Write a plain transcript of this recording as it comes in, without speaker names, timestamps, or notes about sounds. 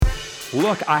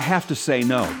Look, I have to say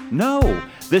no. No,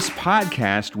 this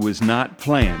podcast was not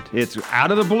planned. It's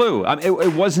out of the blue.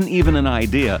 It wasn't even an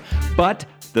idea, but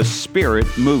the Spirit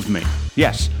moved me.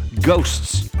 Yes,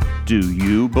 ghosts. Do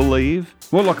you believe?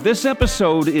 Well, look, this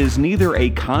episode is neither a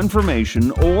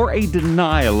confirmation or a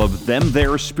denial of them,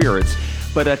 their spirits,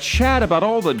 but a chat about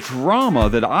all the drama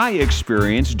that I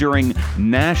experienced during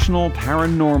National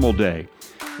Paranormal Day.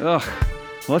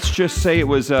 Let's just say it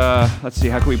was, let's see,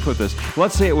 how can we put this?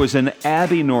 Let's say it was an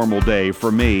abnormal day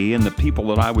for me and the people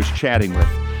that I was chatting with.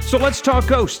 So let's talk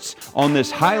ghosts on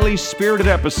this highly spirited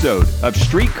episode of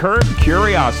Street Curb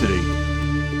Curiosity.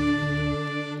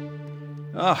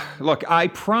 Look, I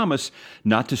promise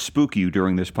not to spook you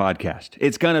during this podcast.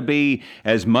 It's going to be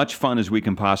as much fun as we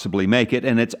can possibly make it,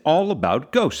 and it's all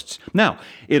about ghosts. Now,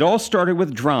 it all started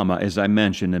with drama, as I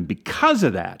mentioned, and because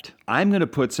of that, I'm going to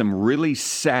put some really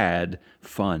sad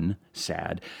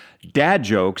dad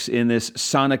jokes in this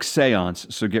sonic seance,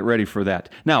 so get ready for that.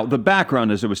 Now, the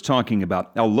background, as I was talking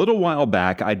about, a little while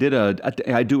back, I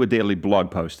do a daily blog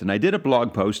post, and I did a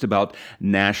blog post about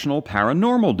National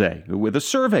Paranormal Day with a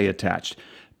survey attached.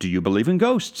 Do you believe in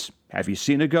ghosts? Have you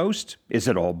seen a ghost? Is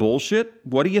it all bullshit?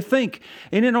 What do you think?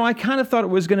 And I kind of thought it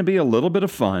was going to be a little bit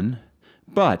of fun,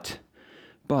 but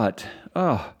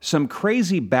some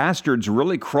crazy bastards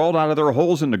really crawled out of their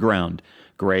holes in the ground.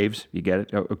 Graves, you get it?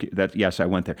 Oh, okay, yes, I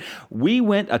went there. We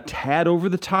went a tad over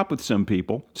the top with some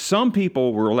people. Some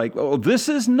people were like, oh, this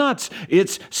is nuts.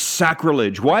 It's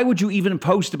sacrilege. Why would you even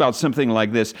post about something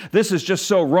like this? This is just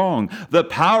so wrong. The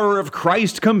power of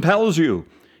Christ compels you.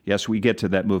 Yes, we get to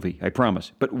that movie, I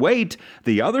promise. But wait,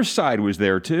 the other side was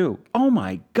there too. Oh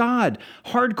my God,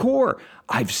 hardcore.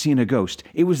 I've seen a ghost.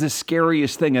 It was the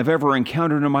scariest thing I've ever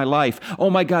encountered in my life.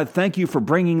 Oh my God, thank you for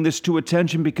bringing this to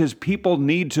attention because people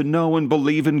need to know and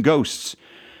believe in ghosts.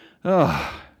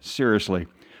 Seriously,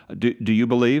 do you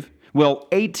believe? Well,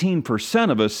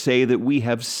 18% of us say that we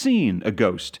have seen a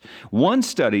ghost. One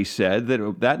study said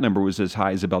that number was as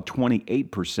high as about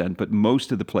 28%, but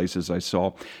most of the places I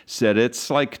saw said it's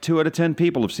like 2 out of 10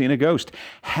 people have seen a ghost.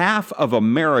 Half of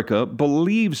America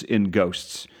believes in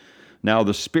ghosts. Now,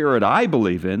 the spirit I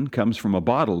believe in comes from a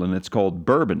bottle, and it's called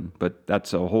bourbon, but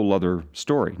that's a whole other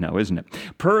story now, isn't it?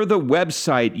 Per the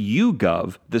website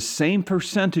YouGov, the same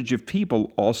percentage of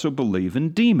people also believe in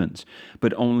demons,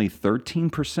 but only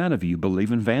 13% of you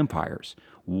believe in vampires.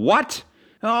 What?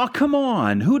 Oh, come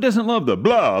on. Who doesn't love the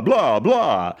blah, blah,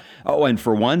 blah? Oh, and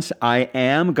for once, I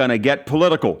am going to get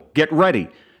political. Get ready.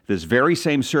 This very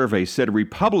same survey said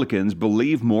Republicans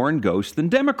believe more in ghosts than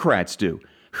Democrats do.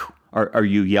 Are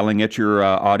you yelling at your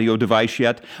audio device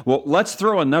yet? Well, let's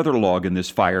throw another log in this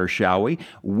fire, shall we?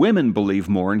 Women believe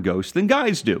more in ghosts than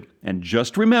guys do. And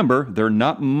just remember, they're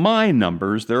not my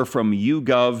numbers. They're from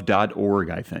yougov.org,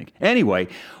 I think. Anyway,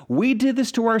 we did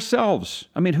this to ourselves.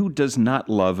 I mean, who does not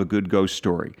love a good ghost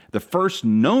story? The first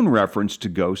known reference to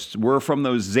ghosts were from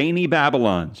those zany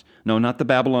Babylons. No, not the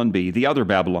Babylon Bee, the other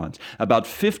Babylons. About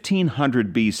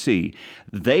 1500 BC,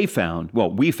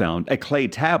 we found a clay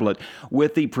tablet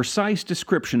with the precise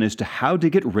description as to how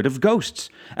to get rid of ghosts.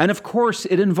 And of course,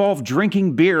 it involved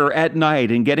drinking beer at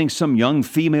night and getting some young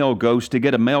female ghost to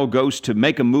get a male ghost to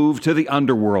make a move to the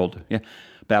underworld. Yeah.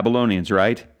 Babylonians,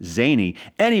 right? Zany.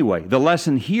 Anyway, the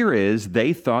lesson here is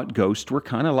they thought ghosts were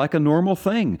kind of like a normal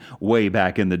thing way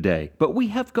back in the day. But we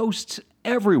have ghosts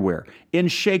everywhere. In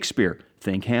Shakespeare,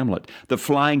 think Hamlet, The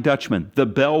Flying Dutchman, The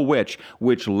Bell Witch,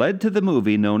 which led to the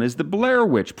movie known as The Blair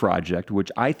Witch Project,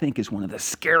 which I think is one of the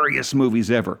scariest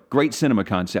movies ever. Great cinema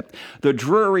concept. The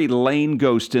Drury Lane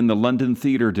Ghost in the London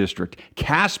Theatre District.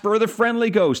 Casper the Friendly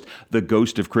Ghost, The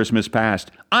Ghost of Christmas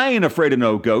Past. I ain't afraid of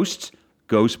no ghosts.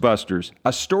 Ghostbusters,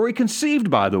 a story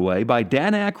conceived, by the way, by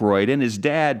Dan Aykroyd and his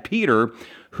dad, Peter,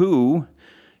 who,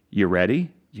 you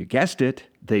ready? You guessed it,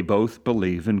 they both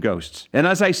believe in ghosts. And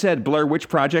as I said, Blair Witch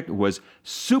Project was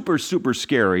super, super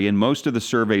scary, and most of the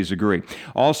surveys agree.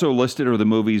 Also listed are the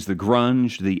movies The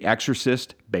Grunge, The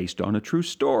Exorcist, based on a true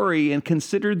story, and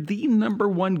considered the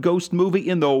 #1 ghost movie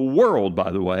in the world,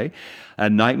 by the way. A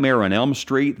Nightmare on Elm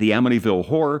Street, The Amityville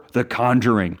Horror, The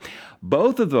Conjuring.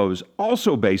 Both of those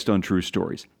also based on true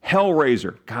stories.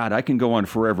 Hellraiser, God, I can go on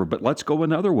forever, but let's go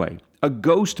another way. A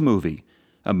ghost movie.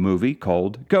 A movie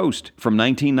called Ghost from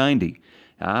 1990.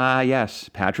 Ah, yes,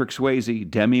 Patrick Swayze,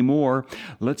 Demi Moore.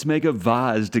 Let's make a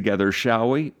vase together, shall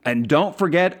we? And don't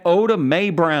forget Oda Mae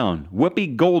Brown,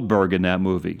 Whoopi Goldberg in that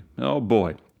movie. Oh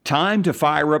boy. Time to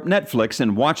fire up Netflix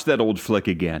and watch that old flick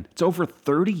again. It's over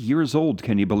 30 years old,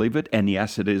 can you believe it? And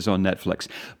yes, it is on Netflix.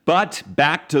 But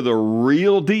back to the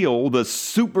real deal, the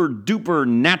super duper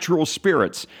natural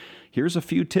spirits. Here's a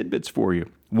few tidbits for you.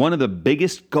 One of the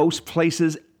biggest ghost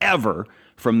places ever,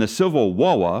 from the Civil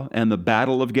War and the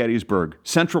Battle of Gettysburg.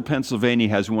 Central Pennsylvania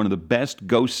has one of the best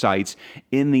ghost sites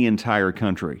in the entire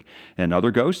country. And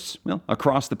other ghosts? Well,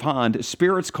 across the pond,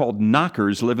 spirits called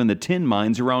knockers live in the tin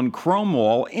mines around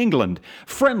Cromwell, England.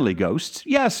 Friendly ghosts,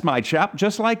 yes, my chap,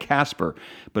 just like Casper,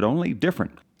 but only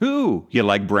different. Ooh, you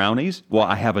like brownies? Well,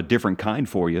 I have a different kind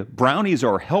for you. Brownies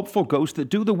are helpful ghosts that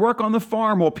do the work on the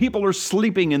farm while people are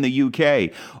sleeping in the UK.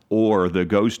 Or the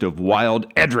ghost of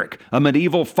Wild Edric, a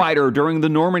medieval fighter during the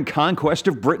Norman conquest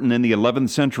of Britain in the 11th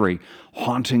century,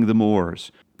 haunting the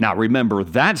moors. Now remember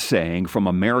that saying from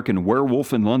American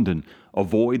Werewolf in London: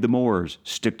 avoid the moors,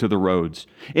 stick to the roads.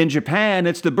 In Japan,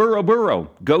 it's the Buro,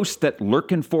 ghosts that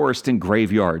lurk in forests and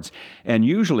graveyards, and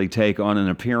usually take on an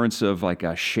appearance of like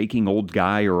a shaking old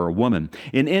guy or a woman.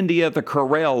 In India, the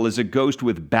Karel is a ghost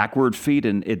with backward feet,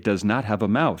 and it does not have a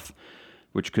mouth,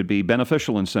 which could be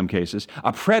beneficial in some cases.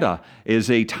 A preta is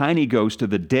a tiny ghost of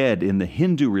the dead in the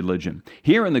Hindu religion.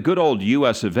 Here in the good old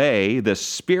US of A, the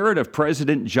spirit of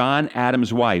President John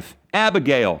Adams' wife,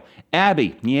 Abigail.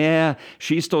 Abby, yeah,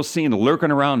 she's still seen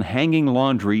lurking around hanging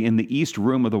laundry in the East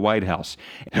Room of the White House.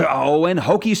 Oh, and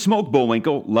Hokey Smoke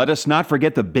Bullwinkle, let us not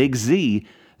forget the big Z,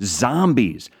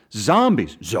 zombies.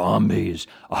 Zombies,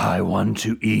 I want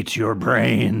to eat your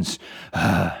brains.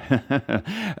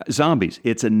 Zombies,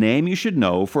 it's a name you should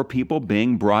know for people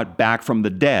being brought back from the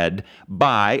dead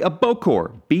by a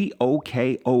Bokor,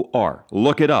 B-O-K-O-R.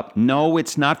 Look it up. No,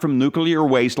 it's not from nuclear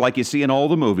waste like you see in all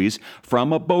the movies,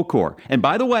 from a Bokor. And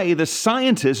by the way, the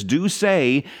scientists do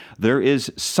say there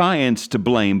is science to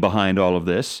blame behind all of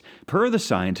this. Per the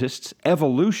scientists,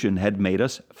 evolution had made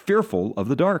us fearful of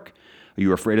the dark. Are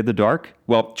you afraid of the dark?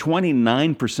 Well,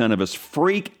 29% of us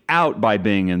freak out by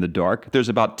being in the dark. There's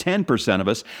about 10% of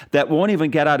us that won't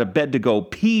even get out of bed to go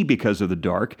pee because of the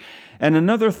dark. And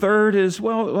another third is,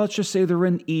 well, let's just say they're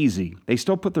uneasy. They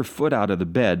still put their foot out of the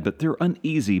bed, but they're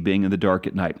uneasy being in the dark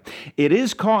at night. It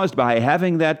is caused by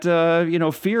having that,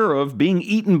 fear of being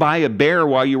eaten by a bear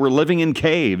while you were living in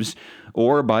caves,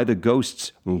 or by the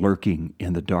ghosts lurking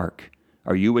in the dark.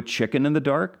 Are you a chicken in the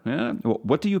dark? Well,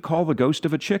 what do you call the ghost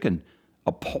of a chicken?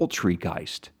 A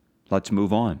poultrygeist. Let's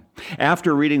move on.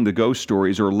 After reading the ghost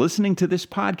stories or listening to this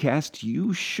podcast,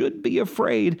 you should be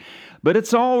afraid, but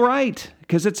it's all right,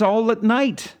 because it's all at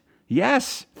night.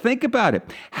 Yes, think about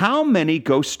it. How many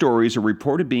ghost stories are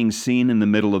reported being seen in the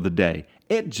middle of the day?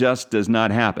 It just does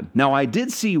not happen. Now, I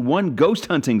did see one ghost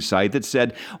hunting site that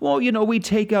said, well, we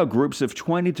take out groups of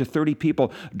 20 to 30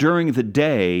 people during the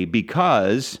day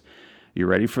because... You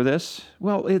ready for this?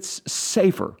 Well, it's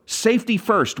safer. Safety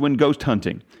first when ghost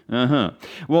hunting. Well,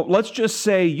 let's just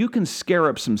say you can scare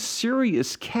up some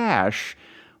serious cash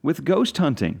with ghost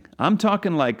hunting. I'm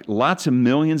talking like lots of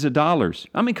millions of dollars.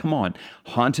 I mean, come on.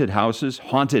 Haunted houses,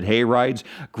 haunted hayrides,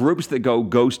 groups that go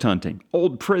ghost hunting,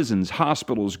 old prisons,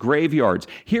 hospitals, graveyards.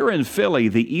 Here in Philly,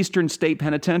 the Eastern State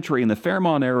Penitentiary in the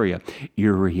Fairmont area,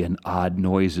 eerie and odd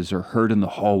noises are heard in the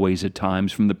hallways at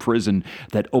times from the prison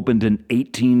that opened in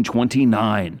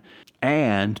 1829.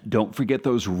 And don't forget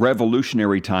those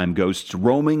Revolutionary time ghosts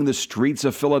roaming the streets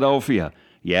of Philadelphia.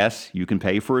 Yes, you can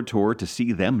pay for a tour to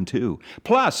see them too.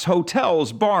 Plus,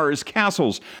 hotels, bars,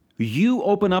 castles. You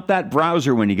open up that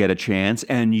browser when you get a chance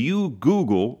and you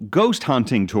Google ghost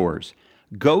hunting tours.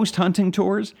 Ghost hunting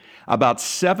tours, about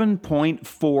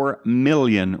 7.4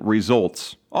 million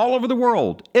results. All over the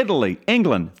world. Italy,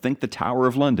 England, think the Tower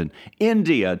of London.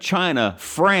 India, China,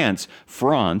 France,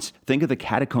 think of the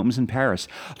catacombs in Paris.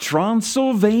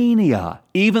 Transylvania,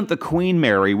 even the Queen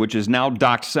Mary, which is now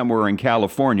docked somewhere in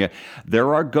California.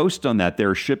 There are ghosts on that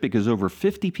there ship because over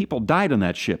 50 people died on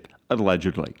that ship,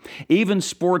 allegedly. Even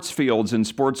sports fields and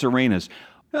sports arenas.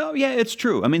 Oh, yeah, it's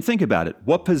true. I mean, think about it.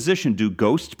 What position do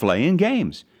ghosts play in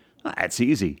games? That's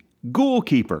easy.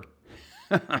 Goalkeeper.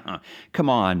 Come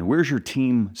on, where's your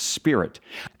team spirit?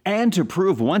 And to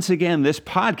prove once again this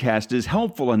podcast is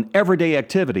helpful in everyday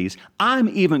activities, I'm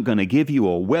even going to give you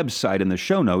a website in the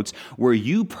show notes where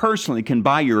you personally can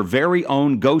buy your very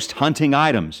own ghost hunting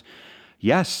items.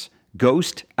 Yes,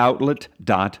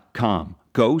 ghostoutlet.com.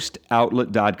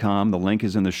 Ghostoutlet.com. The link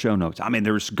is in the show notes. I mean,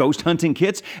 there's ghost hunting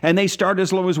kits, and they start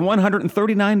as low as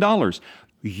 $139.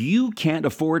 You can't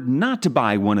afford not to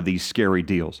buy one of these scary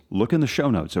deals. Look in the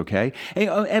show notes, okay? Hey,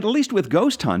 at least with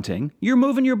ghost hunting, you're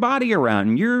moving your body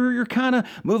around. You're kind of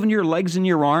moving your legs and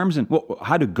your arms. And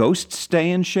how do ghosts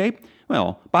stay in shape?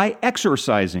 Well, by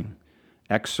exercising.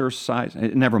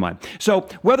 Never mind. So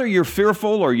whether you're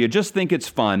fearful or you just think it's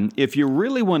fun, if you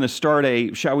really want to start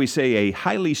a, shall we say, a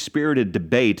highly spirited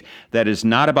debate that is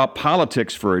not about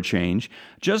politics for a change,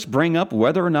 just bring up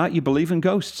whether or not you believe in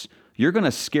ghosts. you're going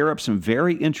to scare up some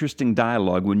very interesting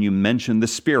dialogue when you mention the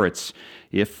spirits,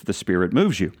 if the spirit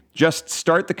moves you. Just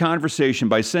start the conversation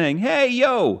by saying, "Hey,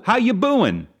 yo, how you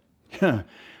booin'?"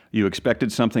 You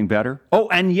expected something better? Oh,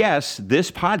 and yes, this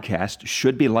podcast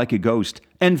should be like a ghost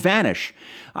and vanish.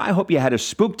 I hope you had a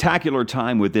spooktacular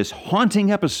time with this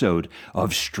haunting episode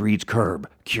of Street Curb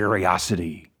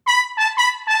Curiosity.